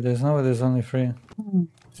than 3, there's no way there's only 3.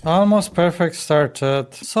 Almost perfect start,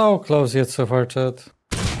 chat. So close yet so far, chat.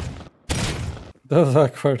 That was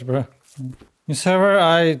awkward, bro. New server,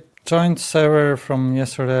 I joined server from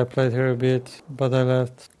yesterday. I played here a bit, but I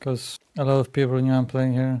left because a lot of people knew I'm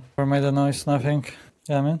playing here. Or made a noise, nothing.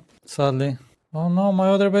 Yeah, man. Sadly. Oh no, my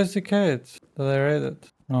other base decayed that I raided.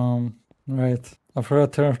 Right. I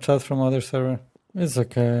forgot to chat from other server. It's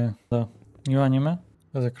okay. So, new anime?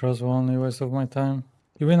 That's a crossbow, only waste of my time.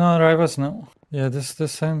 You win on rivals? No. Yeah, this is the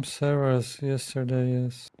same server as yesterday,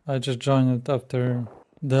 yes. I just joined it after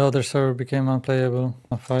the other server became unplayable.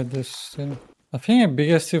 I'll fight this still. I think the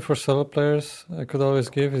biggest tip for solo players I could always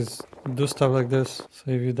give is do stuff like this.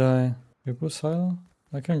 So if you die, you put silo.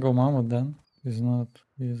 I can go mammoth then. He's not.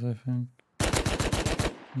 He is, I think.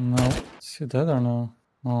 No. Is he dead or no?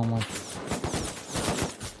 Oh my. I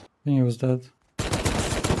think he was dead.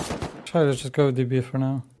 Try to just go DB for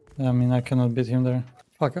now. I mean, I cannot beat him there.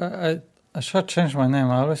 Fuck, I should change my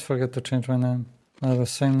name. I always forget to change my name. I have the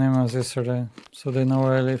same name as yesterday, so they know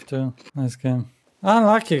where I live too. Nice game.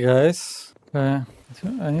 Unlucky, guys. Okay,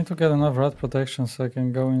 I need to get enough rat protection so I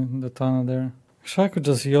can go in the tunnel there. Actually, I could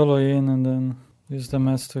just YOLO in and then use the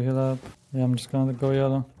meds to heal up. Yeah, I'm just gonna go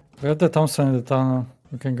YOLO. We have the Thompson in the tunnel.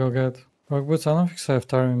 We can go get. Rock boots, I don't think so I have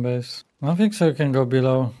Tarwin base. I don't think so you can go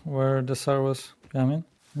below where the star was. Yeah, I mean,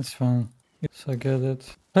 it's fine. So I get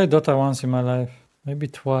it. I played Dota once in my life. Maybe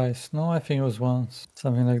twice. No, I think it was once.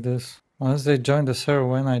 Something like this. Unless they joined the server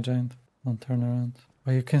when I joined. Don't turn around.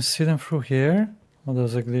 Oh, you can see them through here? Oh, that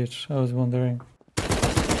was a glitch. I was wondering.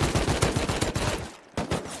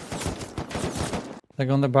 Like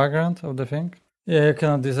on the background of the thing? Yeah, you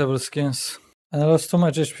cannot disable skins. And I lost too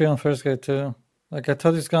much HP on first guy too. Like I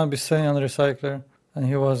thought he's gonna be staying on the recycler. And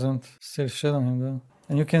he wasn't. Still shit on him though.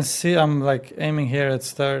 And you can see I'm like aiming here at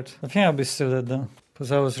start. I think I'll be still dead though.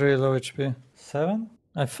 Because I was really low HP. 7?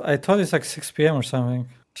 I thought it's like 6 PM or something.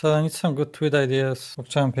 So I need some good tweet ideas of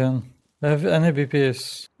champion. Do I have any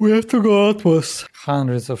BPs? We have to go outpost.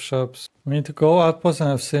 Hundreds of shops. We need to go outpost and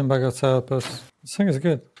I've seen back outside outpost. This thing is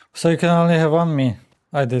good. So you can only have one me.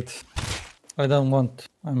 I did. I don't want.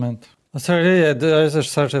 I meant. Sorry, yeah, I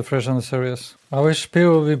just started fresh on the series. I wish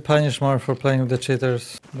people would be punished more for playing with the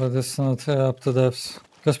cheaters. But it's not up to devs.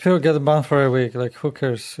 Because people get banned for a week. Like, who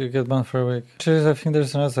cares? You get banned for a week. Actually, I think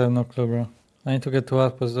there's another. I have no clue, bro. I need to get to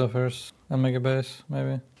outpost though first. And make a base,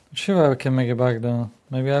 maybe. I'm sure I can make it back though.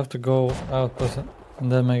 Maybe I have to go outpost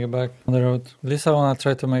and then make it back on the road. At least I wanna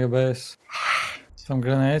try to make a base. Some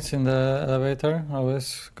grenades in the elevator.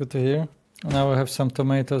 Always good to hear. Now we have some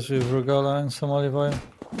tomatoes with rucola and some olive oil.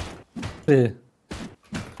 See.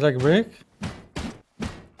 Like brick?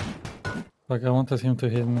 Like I wanted him to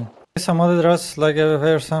hit me. Some modded rust like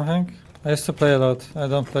AFA or something? I used to play a lot. I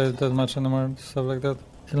don't play that much anymore, stuff like that.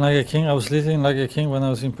 In Like a King, I was leading Like a King when I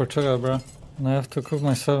was in Portugal, bro. And I have to cook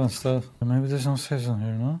myself and stuff. Maybe there's no safe zone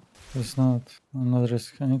here, no? There's not. I'm not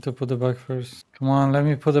risking. I need to put the bag first. Come on, let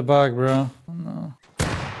me put the bag, bro. No.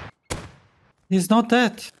 He's not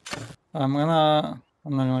dead. I'm not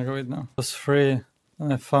gonna go it now. It was free.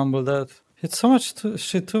 And I fumbled that. Hit so much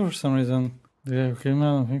shit too for some reason. Yeah, okay, no,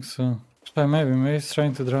 I don't think so. Maybe he's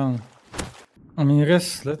trying to drown. I mean, I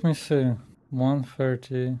guess, let me see.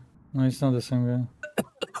 130. No, it's not the same guy.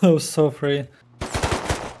 That was so free.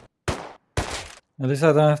 At least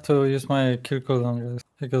I don't have to use my kill cooldown, guys.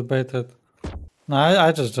 I got baited. No,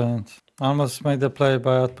 I just joined. I almost made the play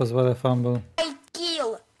by outpost, but I fumble. I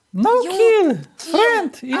kill. No You kill! kill.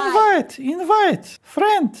 Friend! Invite!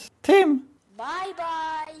 Friend! Team! Bye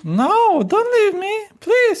bye. No! Don't leave me!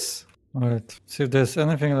 Please! Alright, see if there's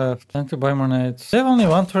anything left. Time to buy more nades. I have only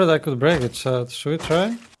one turret I could break it, chat. Should we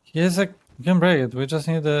try? Yes, I can break it. We just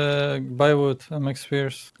need to buy wood and make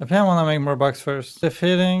spears. I think I want to make more bugs first. The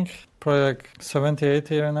feeling, probably like 70,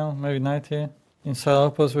 80 right now, maybe 90. Inside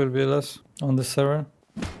outpost will be less on the server.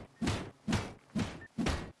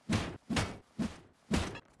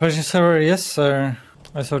 Persian server, yes sir.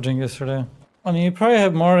 I saw Jing yesterday. I mean, you probably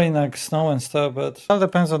have more in like snow and stuff, but it all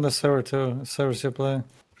depends on the server too, the servers you play.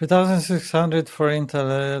 3600 for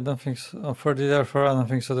Intel, I don't think so. For DDR4, I don't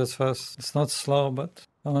think so, that's fast. It's not slow, but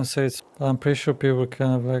I won't say it's... I'm pretty sure people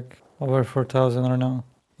can have like over 4000 or no.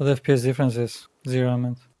 What the FPS difference is? 0, I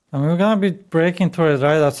meant. I mean, we're gonna be breaking turret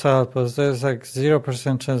right outside outpost. There's like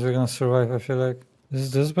 0% chance we're gonna survive, I feel like.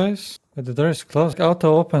 Is this base? But the door is closed.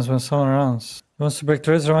 Auto opens when someone runs. He wants to break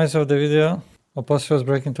turrets, reminds me of the video. Opossum was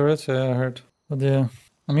breaking turrets, yeah, I heard. But yeah.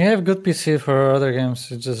 I mean, I have good PC for other games.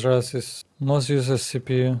 It just Rust is most uses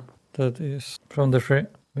CPU. That is from the free.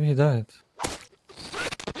 Oh, he died.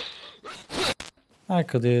 I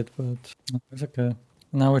could eat, but it's okay.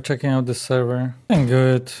 Now we're checking out the server. I'm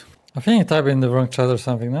good. I think I typed in the wrong chat or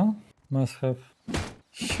something, no? Must have.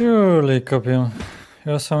 Surely, Copium.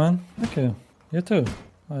 You're awesome, man. Thank you. You too.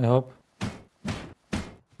 I hope.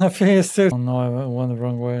 I think it's still... Oh no, I went the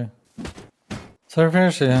wrong way.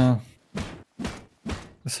 Servers, yeah.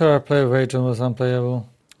 The server I played with hJune was unplayable.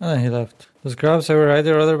 And then he left. Those grabs ever raid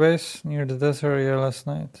your other base near the desert area last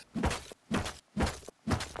night?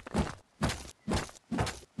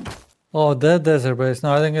 Oh, that desert base.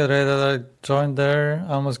 No, I didn't get raided. I joined there.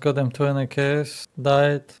 I almost got them 2 in a case.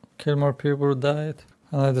 Died. Killed more people, died.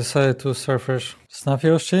 And I decided to start fresh. Snuffy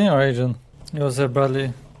was cheating or hJune? It was a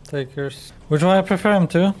Bradley takers. Which one I prefer him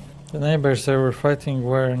to? The neighbors they were fighting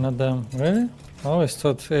were, not them. Really? I always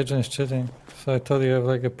thought hJune is cheating. So I thought you have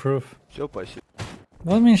like a proof.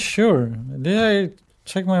 What means sure? Did I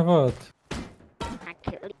check my vote?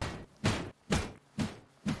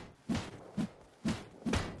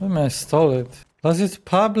 I mean, I stole it. Plus it's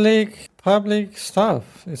public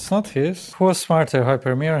stuff. It's not his. Who was smarter,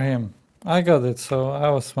 Hyper, me or him? I got it, so I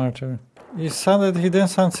was smarter. He didn't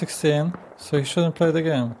sound 16, so he shouldn't play the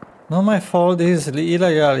game. Not my fault, he's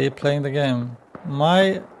illegally playing the game.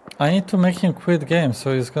 I need to make him quit game,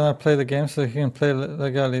 so he's gonna play the game so he can play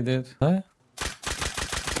legally, dude. Right?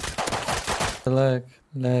 Leg.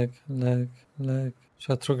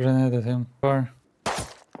 So I threw a grenade at him. Or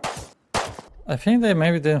I think they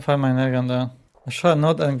maybe didn't find my nail gun though. I should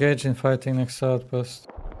not engage in fighting next to outpost.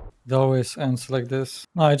 It always ends like this.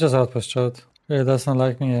 No, I just outpost shot. Really does not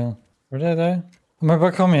like me, yeah. Where did I die? Am I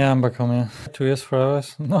back home? Yeah, I'm back home, yeah. 2 years, 4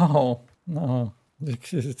 hours? No, no.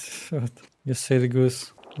 You say the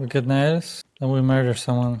goose. We get nails, then we murder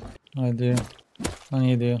someone. No idea. I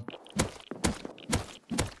need you.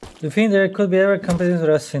 Do you think there could be ever competitive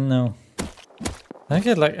wrestling? No. Can I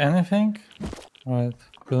get like anything? Alright,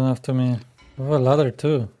 good enough to me. We have a ladder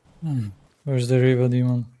too. Where's the Riva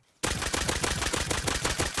demon?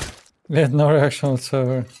 We had no reaction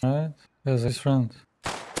whatsoever. Alright, where's his friend?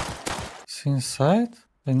 Is he inside?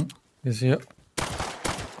 And is he...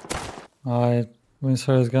 I wins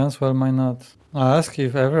his guns, well might not. I ask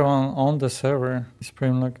if everyone on the server is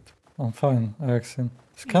pre-locked. I'm fine, I asked him.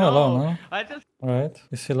 It's kinda low, no? I just Alright,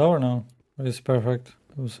 is he lower now? Or is perfect?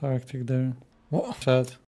 It was Arctic there. What? Chat.